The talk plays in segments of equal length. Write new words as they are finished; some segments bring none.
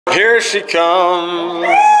Here she comes.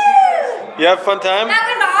 You have a fun time? That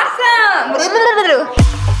was awesome.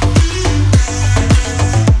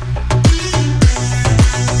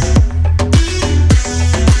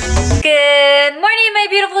 Good morning, my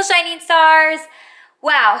beautiful shining stars.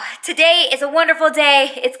 Wow, today is a wonderful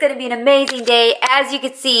day. It's gonna be an amazing day. As you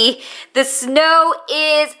can see, the snow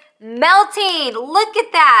is melting. Look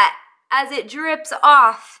at that as it drips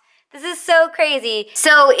off. This is so crazy.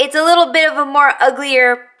 So it's a little bit of a more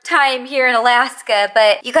uglier time here in Alaska,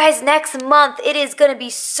 but you guys, next month it is gonna be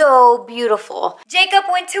so beautiful. Jacob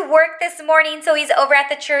went to work this morning, so he's over at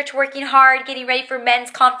the church working hard, getting ready for men's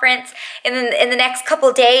conference in the next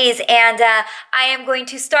couple days, and I am going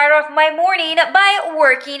to start off my morning by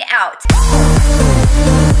working out.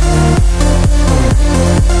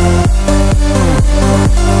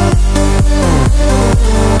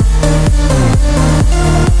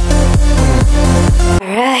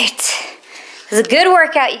 Alright, it was a good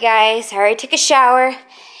workout, you guys. I already took a shower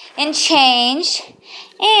and changed,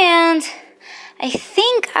 and I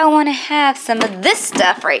think I want to have some of this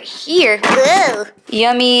stuff right here. Ugh.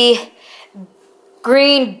 Yummy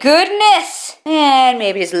green goodness, and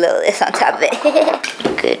maybe just a little of this on top of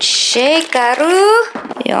it. Good shake,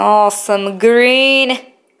 Garu. Y'all, some green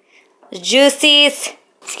juices.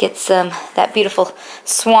 Let's get some that beautiful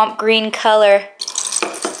swamp green color.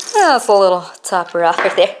 Oh, it's a little topper off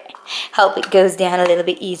right there. Hope it goes down a little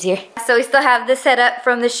bit easier. So we still have this set up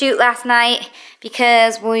from the shoot last night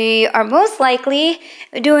because we are most likely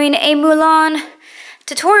doing a Mulan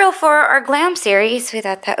tutorial for our glam series. We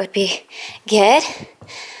thought that would be good.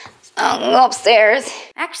 I'll go upstairs.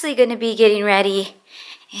 I'm actually gonna be getting ready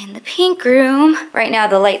in the pink room. Right now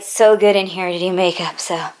the light's so good in here to do makeup,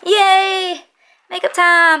 so yay! Makeup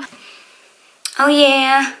time! Oh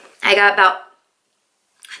yeah. I got about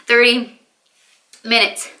 30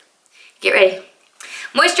 minutes. Get ready.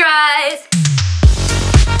 Moisturize.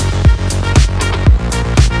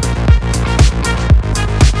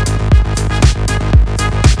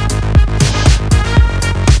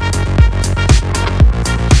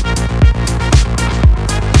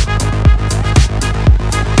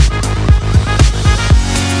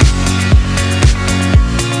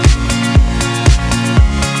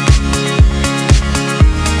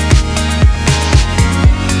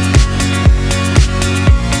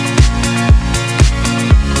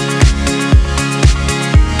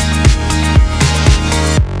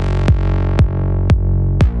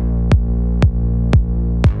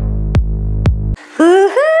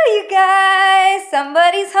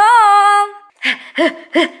 Somebody's home.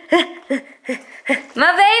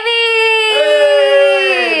 My baby!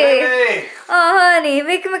 Hey, baby! Oh, honey,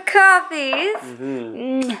 making my coffees.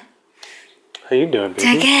 How you doing, baby?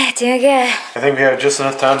 Doing good, doing good. I think we have just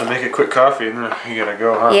enough time to make a quick coffee, and then you gotta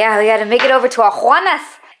go, huh? Yeah, we gotta make it over to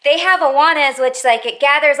Ajuana's. They have Ajuana's, which like it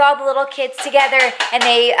gathers all the little kids together, and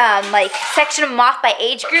they like section them off by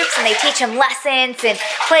age groups, and they teach them lessons and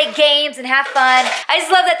play games and have fun. I just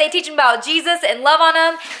love that they teach them about Jesus and love on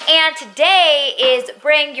them. And today is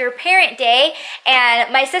Bring Your Parent Day,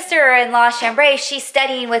 and my sister-in-law Chambray, she's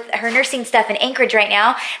studying with her nursing stuff in Anchorage right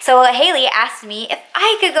now. So Haley asked me if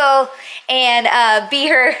I could go and be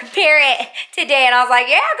her parent today, and I was like,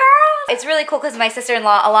 yeah, girl. It's really cool because my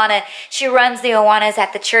sister-in-law Alana, she runs the Ajuana's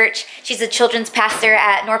at the church. She's a children's pastor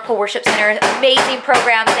at North Pole Worship Center. Amazing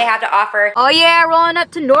programs they have to offer. Oh yeah, rolling up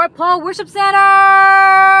to North Pole Worship Center.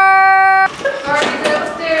 Barbie's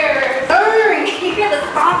upstairs. Hurry, you get this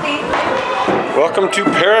coffee. Welcome to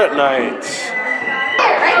Parrot Night.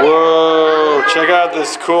 Whoa, check out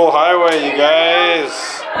this cool highway, you guys.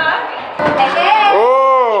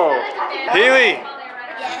 Oh, Haley.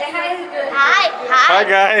 Hi. Hi,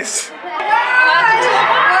 guys.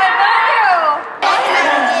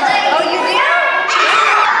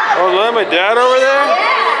 Oh, look, my dad over there?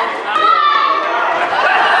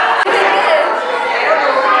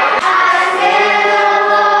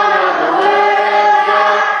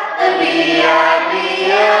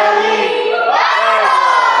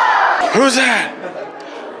 Who's that?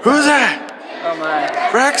 Who's that? Oh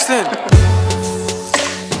my. Braxton.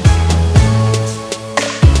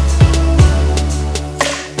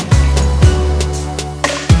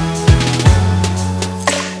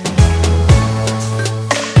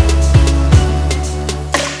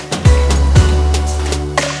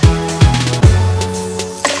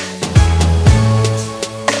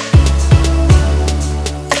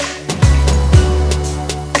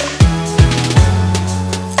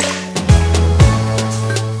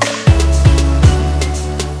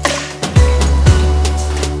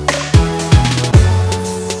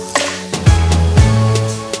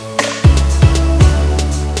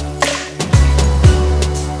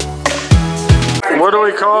 What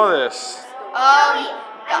do we call this? The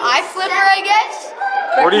eye flipper, I guess.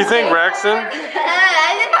 What do you think, Braxton?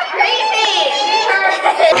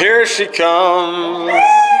 Crazy. Here she comes.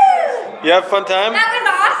 You have a fun time? That was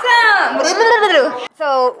awesome.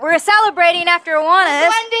 So we're celebrating after Awanas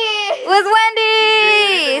with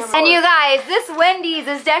Wendy's. And you guys, this Wendy's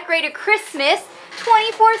is decorated Christmas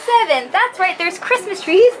 24/7. That's right, there's Christmas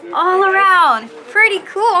trees all around. Pretty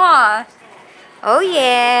cool, huh? Oh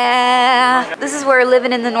yeah. This is where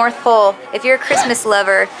living in the North Pole. If you're a Christmas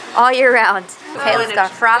lover, all year round. Okay, let's go.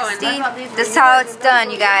 Frosty. This is how it's done,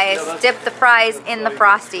 you guys. Dip the fries in the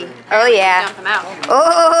Frosty. Oh yeah.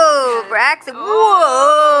 Oh, Braxton.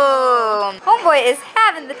 Whoa. Homeboy is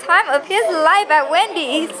having the time of his life at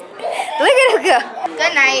Wendy's. Look at him go.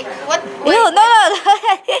 Good night. What? No.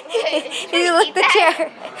 He licked the chair.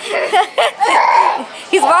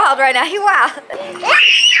 He's wild right now. He's wild.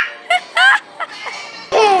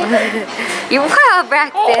 You're wild,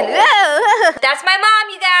 Braxton. That's my mom,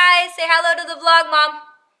 you guys. Say hello to the vlog, Mom.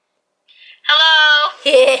 Hello.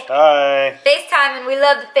 Hi. FaceTime, and we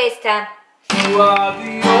love the FaceTime. You are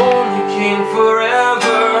the only king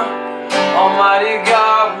forever. Almighty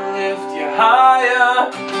God will lift you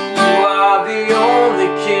higher. You are the only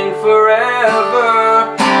king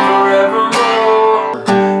forever, forevermore.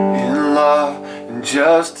 In love and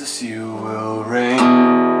justice you will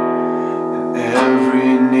reign.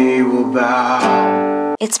 Every knee will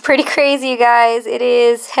bow. It's pretty crazy, you guys. It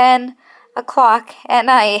is 10 o'clock at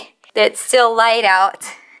night. It's still light out.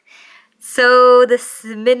 So the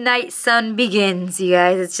midnight sun begins, you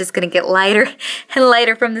guys. It's just gonna get lighter and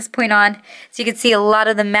lighter from this point on. So you can see a lot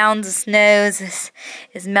of the mounds of snows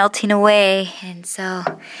is melting away. And so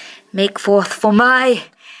make forth for my,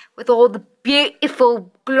 with all the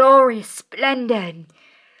beautiful, glorious splendor and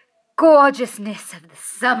gorgeousness of the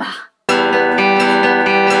summer.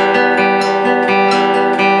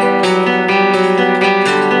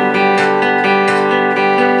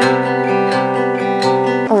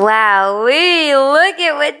 Wow, look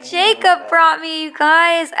at what Jacob brought me, you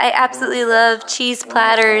guys. I absolutely love cheese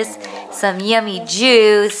platters, some yummy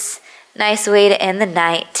juice. Nice way to end the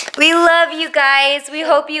night. We love you guys. We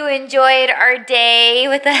hope you enjoyed our day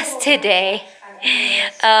with us today.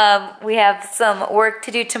 We have some work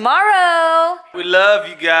to do tomorrow. We love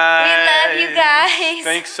you guys. We love you guys.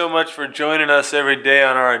 Thanks so much for joining us every day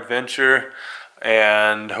on our adventure.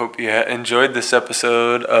 And hope you enjoyed this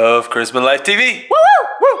episode of Charisma Life TV. Woo!